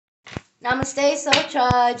Namaste, Soul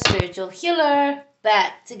Tribe, Spiritual Healer,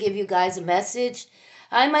 back to give you guys a message.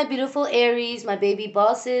 Hi, my beautiful Aries, my baby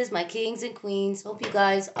bosses, my kings and queens. Hope you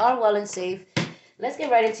guys are well and safe. Let's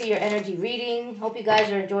get right into your energy reading. Hope you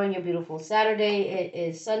guys are enjoying your beautiful Saturday. It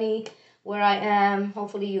is sunny where I am.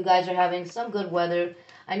 Hopefully, you guys are having some good weather.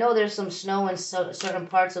 I know there's some snow in certain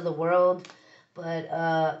parts of the world,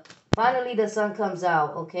 but finally the sun comes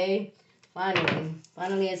out, okay?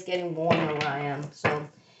 Finally it's getting warmer where I am. So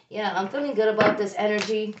yeah, I'm feeling good about this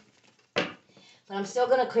energy, but I'm still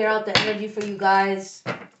going to clear out the energy for you guys,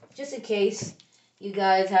 just in case you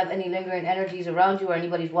guys have any lingering energies around you or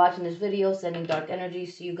anybody's watching this video, sending dark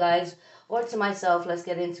energies to you guys or to myself. Let's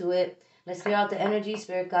get into it. Let's clear out the energy.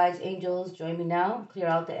 Spirit guides, angels, join me now. Clear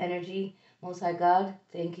out the energy. Most High God,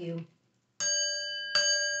 thank you.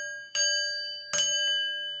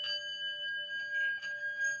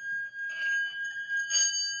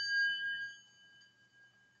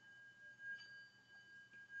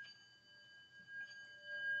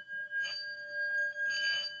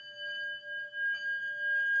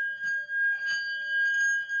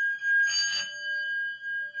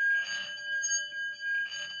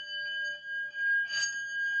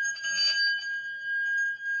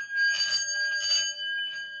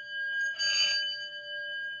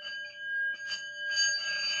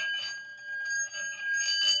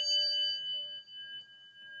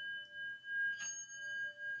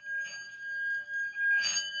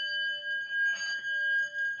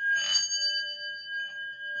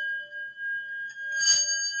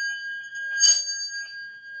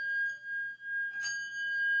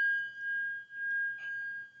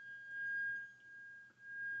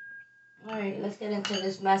 All right, let's get into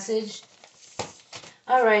this message.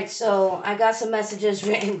 All right, so I got some messages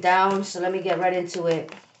written down, so let me get right into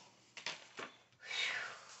it.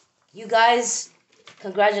 You guys,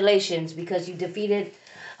 congratulations, because you defeated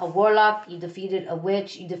a warlock, you defeated a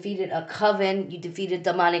witch, you defeated a coven, you defeated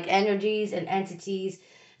demonic energies and entities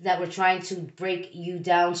that were trying to break you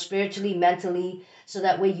down spiritually, mentally, so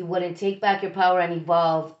that way you wouldn't take back your power and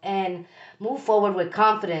evolve and move forward with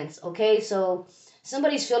confidence, okay? So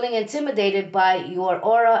somebody's feeling intimidated by your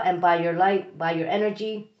aura and by your light, by your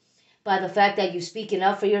energy, by the fact that you speak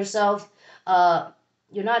enough for yourself.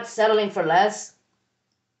 You're not settling for less,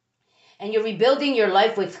 and you're rebuilding your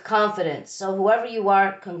life with confidence. So whoever you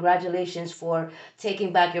are, congratulations for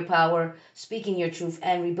taking back your power, speaking your truth,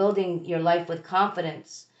 and rebuilding your life with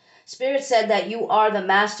confidence. Spirit said that you are the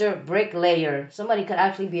master bricklayer. Somebody could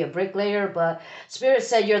actually be a bricklayer, but Spirit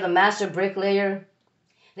said you're the master bricklayer.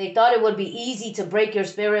 They thought it would be easy to break your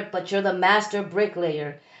spirit, but you're the master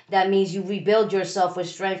bricklayer. That means you rebuild yourself with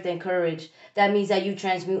strength and courage. That means that you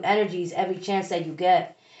transmute energies every chance that you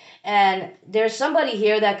get. And there's somebody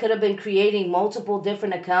here that could have been creating multiple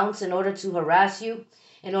different accounts in order to harass you,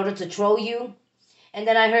 in order to troll you. And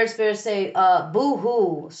then I heard Spirit say,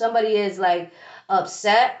 boo-hoo. Somebody is like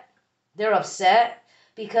upset. They're upset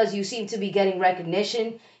because you seem to be getting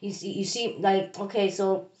recognition. You seem like, okay,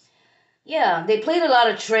 so yeah, they played a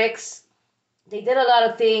lot of tricks. They did a lot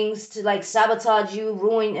of things to like sabotage you,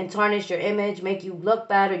 ruin and tarnish your image, make you look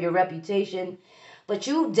bad or your reputation. But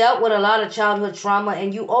you dealt with a lot of childhood trauma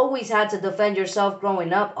and you always had to defend yourself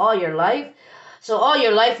growing up all your life. So all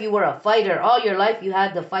your life you were a fighter. All your life you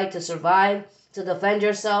had to fight to survive, to defend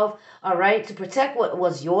yourself, all right, to protect what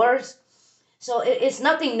was yours. So it's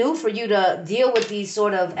nothing new for you to deal with these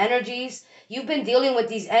sort of energies. You've been dealing with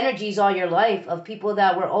these energies all your life of people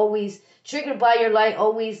that were always triggered by your light,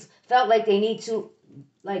 always felt like they need to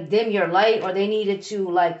like dim your light, or they needed to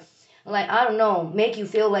like I don't know, make you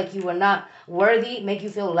feel like you were not worthy, make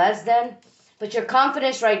you feel less than. But your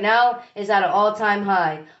confidence right now is at an all-time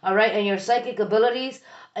high, all right? And your psychic abilities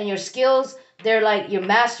and your skills, they're like you're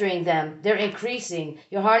mastering them. They're increasing.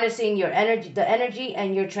 You're harnessing your energy, the energy,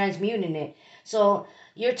 and you're transmuting it. So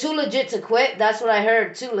you're too legit to quit. That's what I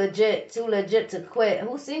heard. Too legit to quit.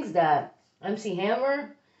 Who sings that? MC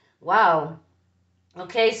Hammer? Wow.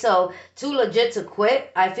 Okay, so too legit to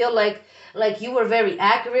quit. I feel like you were very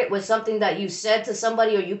accurate with something that you said to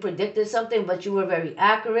somebody, or you predicted something, but you were very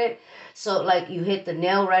accurate. So like you hit the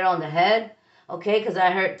nail right on the head. Okay, because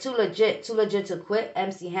I heard too legit to quit.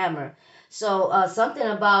 MC Hammer. So something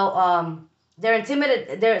about they're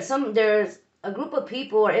intimidated. There's a group of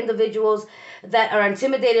people or individuals that are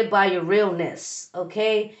intimidated by your realness.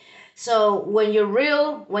 Okay, so when you're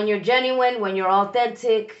real, when you're genuine, when you're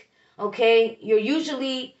authentic, okay, you're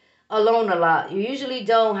usually alone a lot. You usually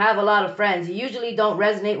don't have a lot of friends. You usually don't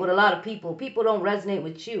resonate with a lot of people. People don't resonate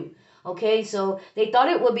with you. Okay, so they thought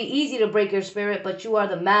it would be easy to break your spirit, but you are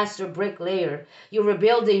the master bricklayer. You're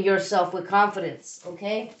rebuilding yourself with confidence.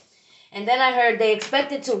 Okay, And then I heard they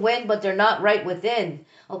expected to win, but they're not right within.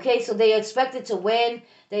 Okay, so they expected to win.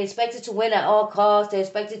 They expected to win at all costs. They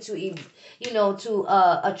expected to, to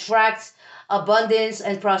attract abundance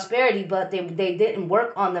and prosperity, but they didn't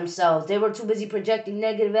work on themselves. They were too busy projecting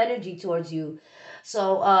negative energy towards you.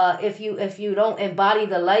 So if you don't embody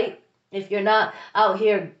the light, if you're not out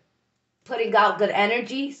here putting out good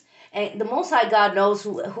energies, and the Most High God knows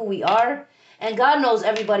who we are, and God knows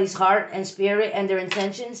everybody's heart and spirit and their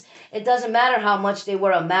intentions. It doesn't matter how much they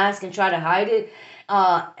wear a mask and try to hide it,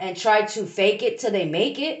 and try to fake it till they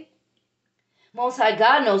make it. Most High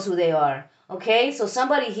God knows who they are. Okay, so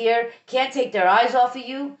somebody here can't take their eyes off of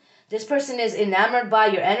you. This person is enamored by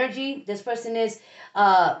your energy. This person is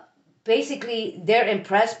basically, they're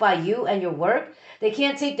impressed by you and your work. They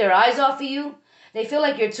can't take their eyes off of you. They feel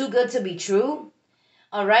like you're too good to be true.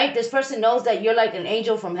 All right, this person knows that you're like an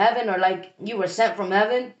angel from heaven, or like you were sent from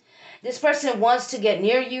heaven. This person wants to get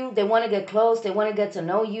near you. They want to get close. They want to get to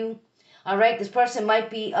know you. All right, this person might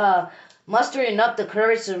be mustering up the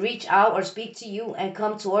courage to reach out or speak to you and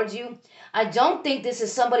come towards you. I don't think this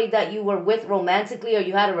is somebody that you were with romantically or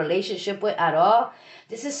you had a relationship with at all.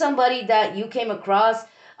 This is somebody that you came across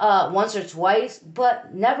once or twice,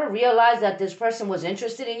 but never realized that this person was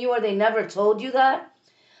interested in you, or they never told you that.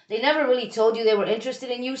 They never really told you they were interested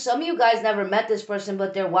in you. Some of you guys never met this person,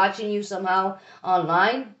 but they're watching you somehow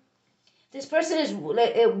online. This person is,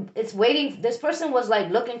 it's waiting. This person was like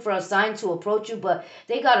looking for a sign to approach you, but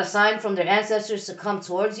they got a sign from their ancestors to come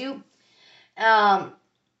towards you. A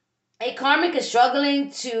karmic is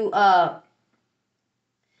struggling to,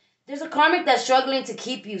 there's a karmic that's struggling to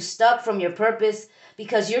keep you stuck from your purpose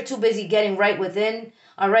because you're too busy getting right within.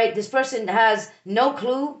 All right, this person has no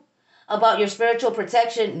clue about your spiritual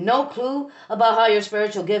protection, no clue about how your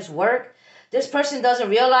spiritual gifts work. This person doesn't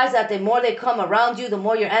realize that the more they come around you, the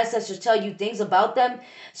more your ancestors tell you things about them.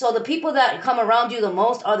 So the people that come around you the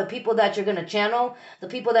most are the people that you're going to channel, the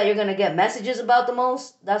people that you're going to get messages about the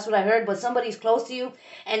most. That's what I heard. But somebody's close to you,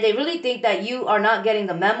 and they really think that you are not getting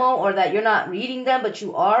the memo, or that you're not reading them, but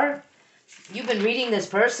you are. You've been reading this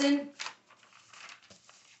person.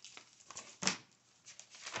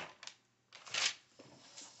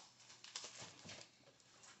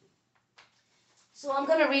 So I'm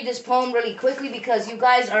going to read this poem really quickly because you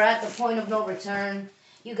guys are at the point of no return.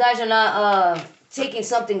 You guys are not taking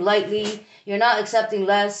something lightly. You're not accepting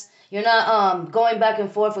less. You're not going back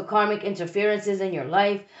and forth with karmic interferences in your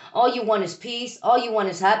life. All you want is peace. All you want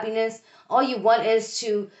is happiness. All you want is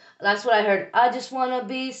to, that's what I heard. I just want to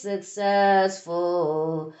be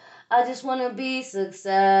successful. I just want to be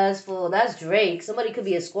successful. That's Drake. Somebody could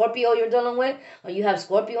be a Scorpio you're dealing with, or you have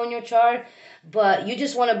Scorpio in your chart, but you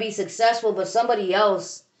just want to be successful, but somebody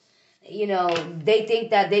else, they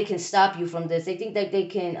think that they can stop you from this. They think that they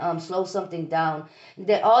can slow something down.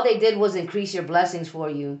 That all they did was increase your blessings for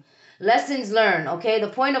you. Lessons learned, okay? The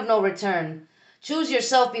point of no return. Choose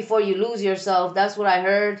yourself before you lose yourself. That's what I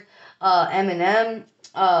heard. Eminem.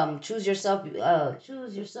 Choose yourself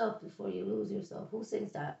before you lose yourself. Who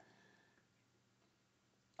sings that?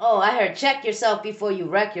 Oh, I heard check yourself before you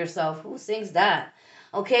wreck yourself. Who sings that?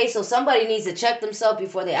 Okay, so somebody needs to check themselves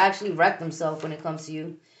before they actually wreck themselves when it comes to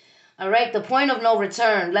you. All right, the point of no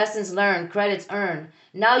return, lessons learned, credits earned.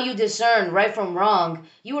 Now you discern right from wrong.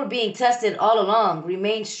 You were being tested all along.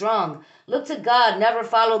 Remain strong. Look to God, never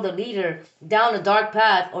follow the leader down a dark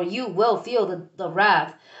path, or you will feel the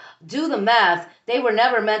wrath. Do the math. They were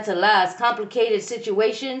never meant to last. Complicated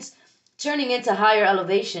situations turning into higher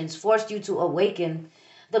elevations forced you to awaken.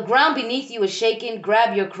 The ground beneath you is shaking.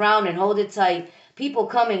 Grab your crown and hold it tight. People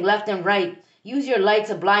coming left and right. Use your light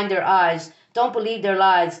to blind their eyes. Don't believe their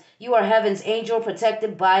lies. You are heaven's angel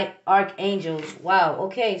protected by archangels. Wow.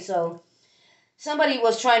 Okay, so somebody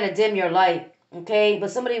was trying to dim your light. Okay,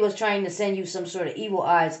 but somebody was trying to send you some sort of evil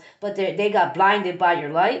eyes, but they got blinded by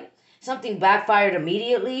your light. Something backfired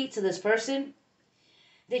immediately to this person.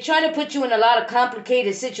 They try to put you in a lot of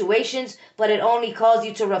complicated situations, but it only caused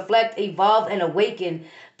you to reflect, evolve, and awaken,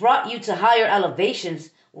 brought you to higher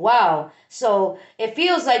elevations. Wow. So it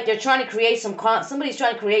feels like they're trying to create somebody's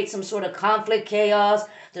trying to create some sort of conflict, chaos,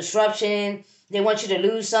 disruption. They want you to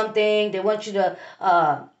lose something. They want you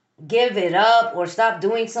to give it up or stop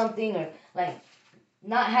doing something, or like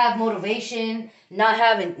not have motivation,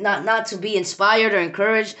 not to be inspired or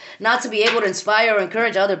encouraged, not to be able to inspire or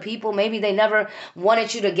encourage other people. Maybe they never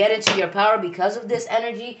wanted you to get into your power because of this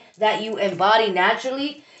energy that you embody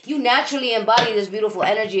naturally. You naturally embody this beautiful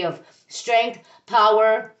energy of strength,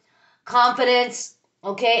 power, confidence,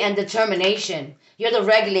 okay, and determination. You're the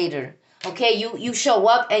regulator. Okay, you show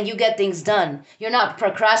up and you get things done. You're not a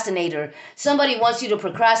procrastinator. Somebody wants you to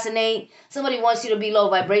procrastinate. Somebody wants you to be low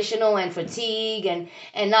vibrational and fatigue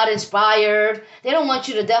and not inspired. They don't want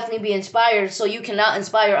you to definitely be inspired so you cannot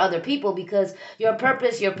inspire other people because your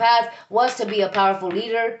purpose, your path was to be a powerful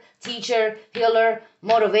leader, teacher, healer,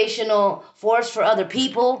 motivational force for other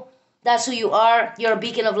people. That's who you are. You're a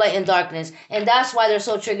beacon of light in darkness. And that's why they're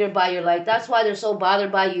so triggered by your light. That's why they're so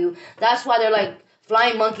bothered by you. That's why they're like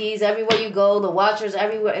flying monkeys everywhere you go, the watchers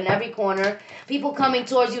everywhere in every corner, people coming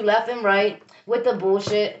towards you left and right with the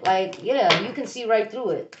bullshit. Like, yeah, you can see right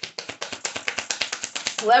through it.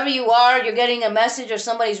 Whoever you are, you're getting a message or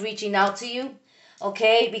somebody's reaching out to you,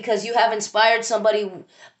 okay? Because you have inspired somebody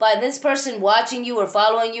by this person watching you or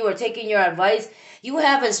following you or taking your advice. You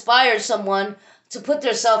have inspired someone to put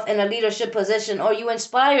themselves in a leadership position, or you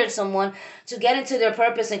inspired someone to get into their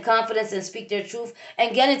purpose and confidence and speak their truth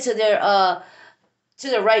and get into their to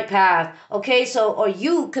the right path. Okay, so or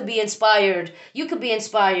you could be inspired. You could be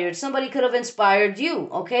inspired. Somebody could have inspired you,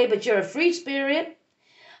 okay? But you're a free spirit.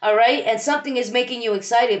 All right, and something is making you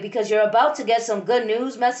excited because you're about to get some good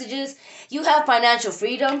news messages. You have financial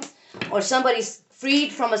freedom, or somebody's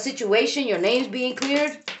freed from a situation. Your name's being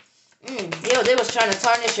cleared. They was trying to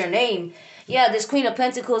tarnish your name. Yeah, this Queen of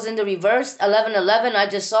Pentacles in the reverse, 1111. I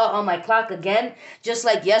just saw on my clock again, just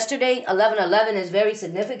like yesterday. 1111 is very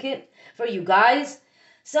significant for you guys.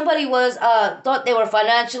 Somebody was thought they were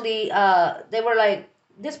financially. They were like,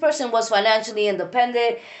 this person was financially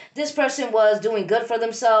independent. This person was doing good for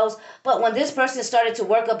themselves. But when this person started to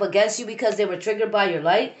work up against you because they were triggered by your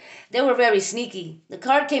light, they were very sneaky. The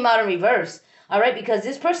card came out in reverse. All right, because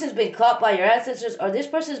this person's been caught by your ancestors, or this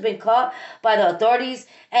person's been caught by the authorities,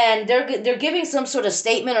 and they're giving some sort of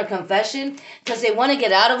statement or confession because they want to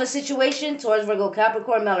get out of a situation towards Virgo,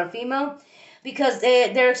 Capricorn, male or female, because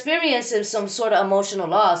they're experiencing some sort of emotional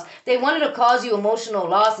loss. They wanted to cause you emotional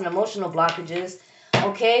loss and emotional blockages,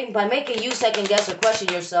 okay, by making you second guess or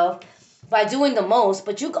question yourself, by doing the most.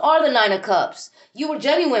 But you are the Nine of Cups. You were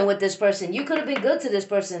genuine with this person. You could have been good to this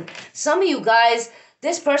person. Some of you guys,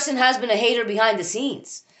 this person has been a hater behind the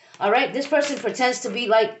scenes. All right, this person pretends to be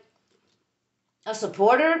like a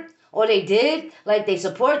supporter, or they did, like they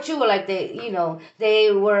support you, or like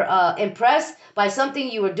they were impressed by something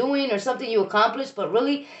you were doing or something you accomplished, but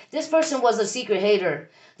really, this person was a secret hater.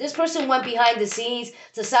 This person went behind the scenes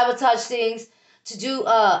to sabotage things, to do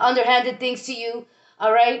underhanded things to you,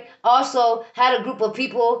 all right? Also, had a group of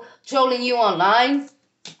people trolling you online,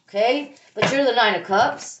 okay? But you're the Nine of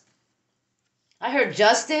Cups. I heard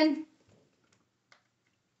Justine.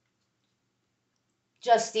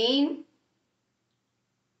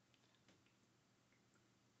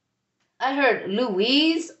 I heard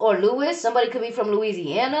Louise or Louis. Somebody could be from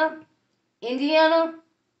Louisiana, Indiana.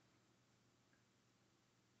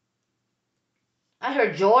 I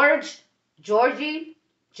heard George, Georgie,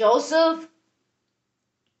 Joseph,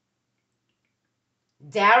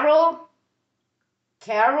 Daryl,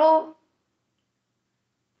 Carol.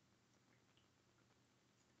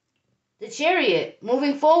 The Chariot,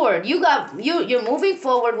 moving forward. You're moving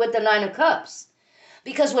forward with the Nine of Cups.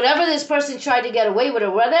 Because whatever this person tried to get away with,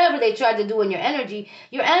 or whatever they tried to do in your energy,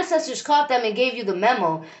 your ancestors caught them and gave you the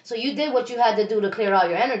memo. So you did what you had to do to clear out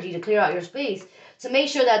your energy, to clear out your space, to make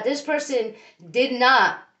sure that this person did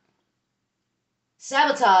not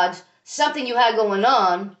sabotage something you had going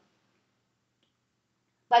on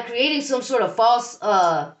by creating some sort of false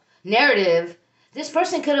narrative. This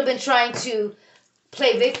person could have been trying to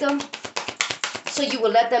play victim, so you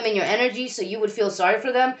would let them in your energy, so you would feel sorry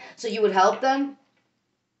for them, so you would help them.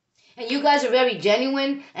 And you guys are very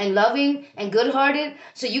genuine and loving and good-hearted,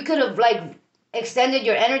 so you could have like extended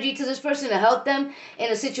your energy to this person to help them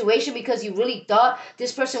in a situation because you really thought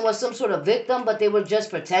this person was some sort of victim, but they were just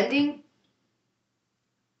pretending.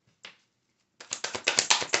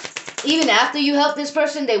 Even after you helped this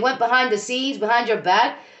person, they went behind the scenes, behind your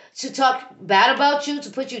back, to talk bad about you, to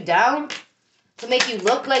put you down, to make you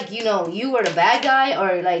look like, you were the bad guy,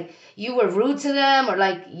 or like you were rude to them, or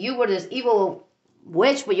like you were this evil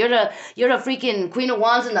witch, but you're the freaking Queen of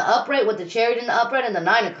Wands in the upright with the Chariot in the upright and the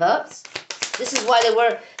Nine of Cups. This is why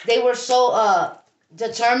they were so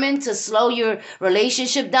determined to slow your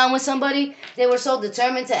relationship down with somebody. They were so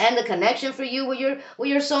determined to end the connection for you with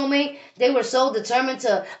your soulmate. They were so determined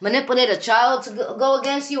to manipulate a child to go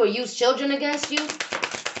against you or use children against you.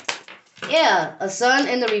 Yeah, a Sun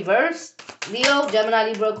in the reverse. Leo, Gemini,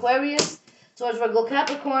 Libra, Aquarius, towards Virgo,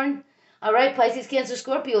 Capricorn. All right, Pisces, Cancer,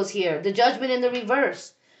 Scorpios here. The Judgment in the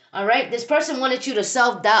reverse. All right, this person wanted you to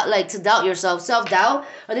self-doubt, like to doubt yourself, self-doubt.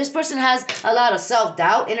 Or this person has a lot of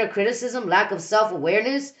self-doubt, inner criticism, lack of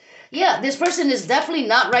self-awareness. Yeah, this person is definitely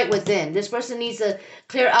not right within. This person needs to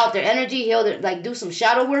clear out their energy, heal their, like do some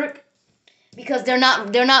shadow work, because they're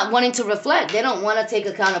not wanting to reflect. They don't want to take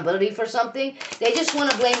accountability for something. They just want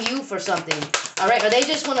to blame you for something. All right, or they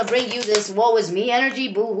just want to bring you this woe is me energy,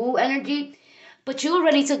 boo hoo energy. But you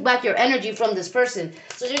already took back your energy from this person.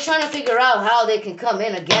 So they're trying to figure out how they can come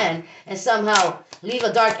in again and somehow leave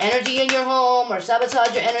a dark energy in your home or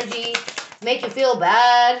sabotage your energy, make you feel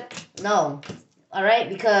bad. No. All right?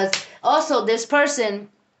 Because also this person,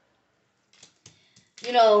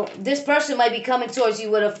 this person might be coming towards you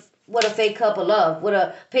with a fake cup of love, with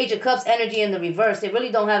a page of cups energy in the reverse. They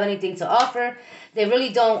really don't have anything to offer. They really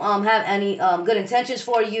don't have any good intentions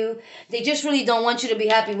for you. They just really don't want you to be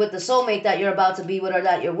happy with the soulmate that you're about to be with or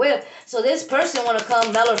that you're with. So this person want to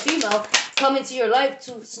come, male or female, come into your life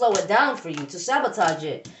to slow it down for you, to sabotage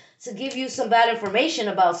it, to give you some bad information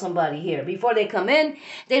about somebody here. Before they come in,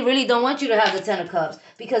 they really don't want you to have the Ten of Cups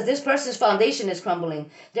because this person's foundation is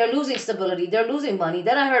crumbling. They're losing stability. They're losing money.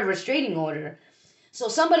 Then I heard restraining order. So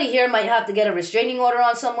somebody here might have to get a restraining order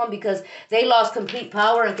on someone because they lost complete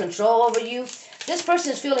power and control over you. This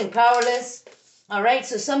person's feeling powerless. All right,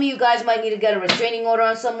 so some of you guys might need to get a restraining order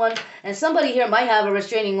on someone, and somebody here might have a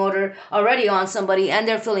restraining order already on somebody, and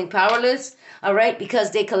they're feeling powerless. All right,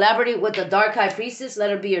 because they collaborated with the Dark High Priestess,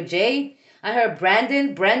 letter B or J. I heard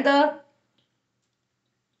Brandon, Brenda,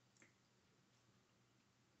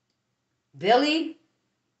 Billy,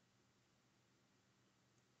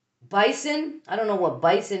 Bison. I don't know what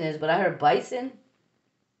Bison is, but I heard Bison.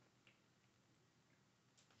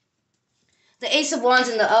 The Ace of Wands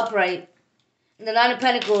in the upright. The Nine of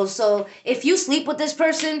Pentacles. So if you sleep with this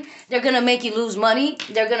person, they're going to make you lose money.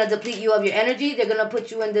 They're going to deplete you of your energy. They're going to put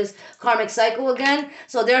you in this karmic cycle again.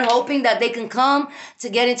 So they're hoping that they can come to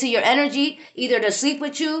get into your energy, either to sleep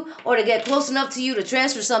with you or to get close enough to you to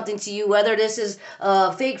transfer something to you, whether this is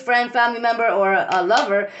a fake friend, family member, or a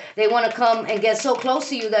lover. They want to come and get so close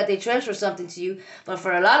to you that they transfer something to you. But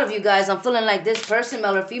for a lot of you guys, I'm feeling like this person,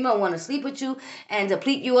 male or female, want to sleep with you and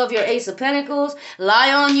deplete you of your Ace of Pentacles,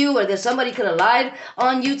 lie on you, or that somebody could have lied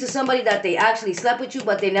on you to somebody that they actually slept with you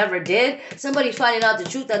but they never did. Somebody's finding out the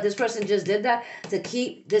truth that this person just did that to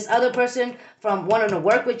keep this other person from wanting to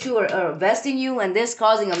work with you or invest in you, and this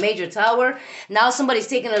causing a major tower. Now somebody's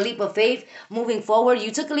taking a leap of faith moving forward.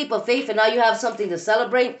 You took a leap of faith and now you have something to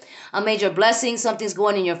celebrate, a major blessing. Something's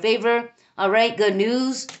going in your favor. All right, good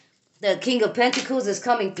news. The King of Pentacles is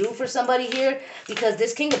coming through for somebody here because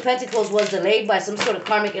this King of Pentacles was delayed by some sort of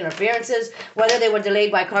karmic interferences. Whether they were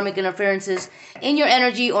delayed by karmic interferences in your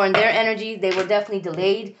energy or in their energy, they were definitely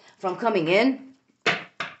delayed from coming in.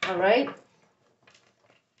 All right.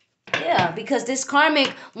 Yeah, because this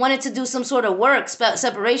karmic wanted to do some sort of work,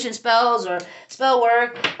 separation spells or spell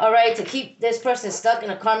work, all right, to keep this person stuck in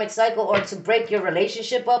a karmic cycle or to break your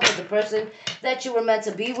relationship up with the person that you were meant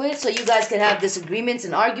to be with so you guys can have disagreements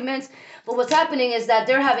and arguments. But what's happening is that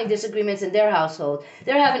they're having disagreements in their household.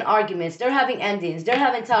 They're having arguments. They're having endings. They're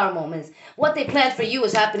having tower moments. What they planned for you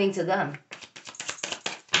is happening to them.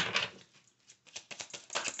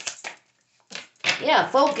 Yeah,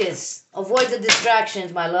 focus. Avoid the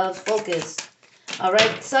distractions, my loves. Focus. All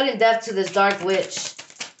right. Sudden death to this dark witch.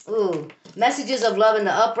 Ooh. Messages of love in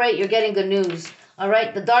the upright. You're getting good news. All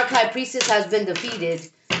right. The dark high priestess has been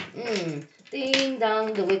defeated. Ding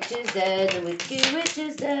dong. The witch is dead. The wicked witch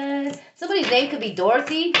is dead. Somebody's name could be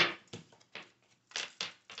Dorothy.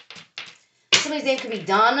 Somebody's name could be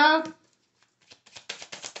Donna,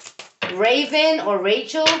 Raven or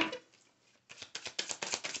Rachel,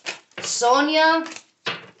 Sonia,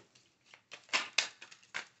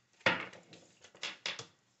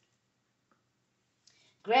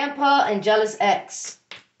 Grandpa and jealous ex.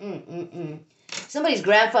 Somebody's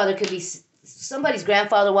grandfather could be somebody's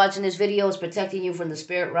grandfather watching this video is protecting you from the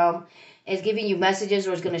spirit realm, is giving you messages,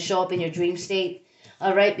 or is going to show up in your dream state.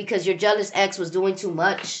 All right, because your jealous ex was doing too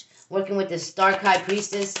much, working with this dark high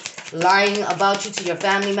priestess, lying about you to your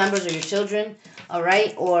family members or your children. All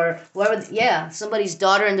right, or whoever. Yeah, somebody's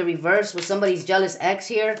daughter in the reverse with somebody's jealous ex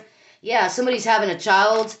here. Yeah, somebody's having a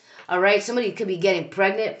child. All right, somebody could be getting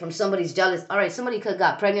pregnant from somebody's jealous. All right, somebody could have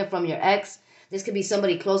got pregnant from your ex. This could be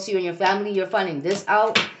somebody close to you in your family. You're finding this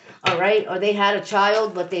out. All right, or they had a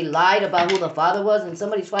child, but they lied about who the father was, and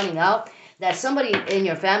somebody's finding out that somebody in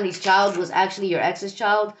your family's child was actually your ex's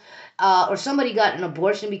child. Or somebody got an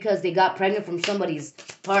abortion because they got pregnant from somebody's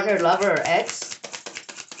partner, lover, or ex.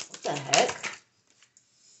 What the heck?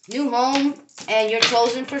 New home, and you're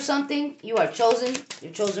chosen for something. You are chosen.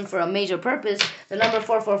 You're chosen for a major purpose. The number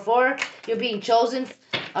 444, you're being chosen.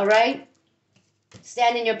 All right?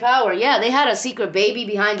 Stand in your power. Yeah, they had a secret baby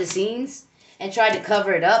behind the scenes and tried to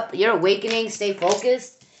cover it up. You're awakening. Stay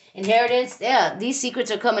focused. Inheritance, yeah, these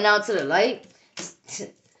secrets are coming out to the light.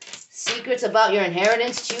 Secrets about your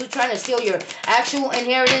inheritance too. Trying to steal your actual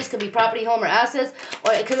inheritance, could be property, home, or assets,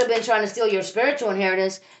 or it could have been trying to steal your spiritual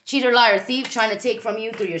inheritance. Cheater, liar, thief, trying to take from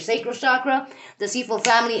you through your sacral chakra. Deceitful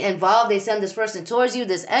family involved. They send this person towards you,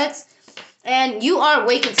 this ex, and you are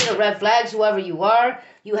awakened to the red flags. Whoever you are,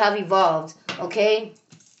 you have evolved. Okay.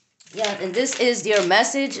 Yeah, and this is your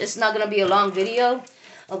message. It's not gonna be a long video.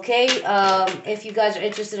 Okay, if you guys are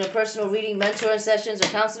interested in personal reading, mentoring sessions, or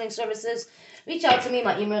counseling services, reach out to me.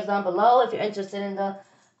 My email is down below. If you're interested in the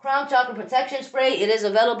Crown Chakra Protection Spray, it is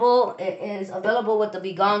available. It is available with the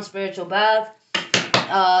Be Gone Spiritual Bath.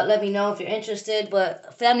 Let me know if you're interested.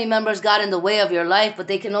 But family members got in the way of your life, but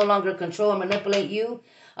they can no longer control and manipulate you.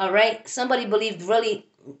 All right, somebody really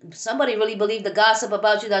believed the gossip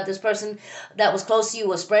about you that this person that was close to you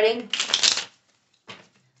was spreading.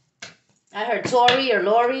 I heard Tori or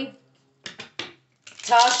Lori,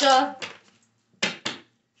 Tasha,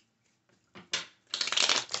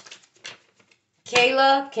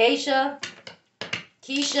 Kayla, Keisha,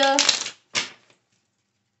 Keisha,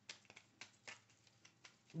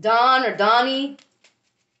 Don or Donnie.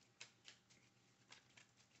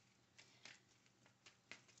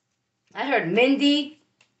 I heard Mindy.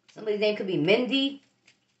 Somebody's name could be Mindy.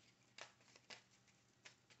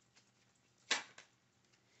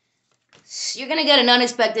 You're going to get an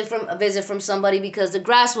unexpected visit from somebody because the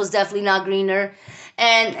grass was definitely not greener.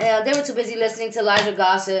 And they were too busy listening to Elijah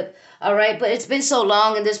gossip. All right, but it's been so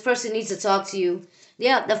long and this person needs to talk to you.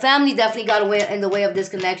 Yeah, the family definitely got in the way of this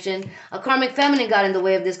connection. A karmic feminine got in the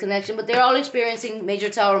way of this connection, but they're all experiencing major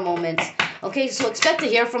tower moments. Okay, so expect to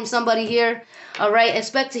hear from somebody here. All right,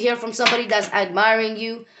 expect to hear from somebody that's admiring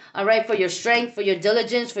you. All right, for your strength, for your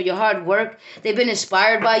diligence, for your hard work. They've been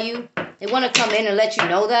inspired by you. They want to come in and let you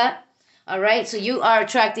know that. All right, so you are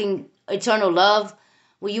attracting eternal love.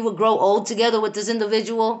 Where you will grow old together with this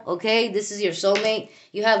individual, okay? This is your soulmate.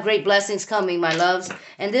 You have great blessings coming, my loves.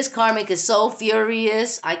 And this karmic is so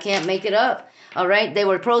furious, I can't make it up. All right, they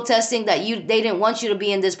were protesting that they didn't want you to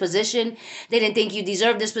be in this position. They didn't think you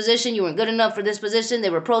deserved this position. You weren't good enough for this position. They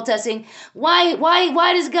were protesting. Why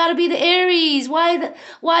does it gotta be the Aries? Why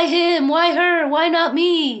him? Why her? Why not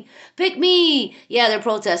me? Pick me. Yeah, they're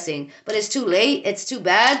protesting, but it's too late. It's too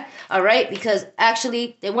bad. All right, because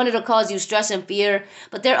actually they wanted to cause you stress and fear,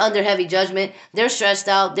 but they're under heavy judgment. They're stressed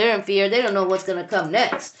out. They're in fear. They don't know what's gonna come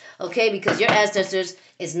next. Okay, because your ancestors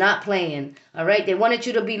is not playing. All right, they wanted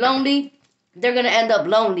you to be lonely. They're going to end up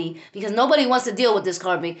lonely because nobody wants to deal with this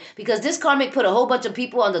karmic, because this karmic put a whole bunch of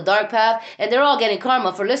people on the dark path and they're all getting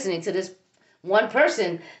karma for listening to this one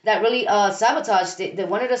person that really sabotaged it. They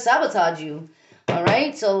wanted to sabotage you. All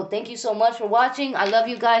right. So thank you so much for watching. I love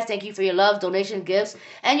you guys. Thank you for your love, donation, gifts,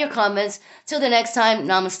 and your comments. Till the next time.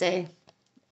 Namaste.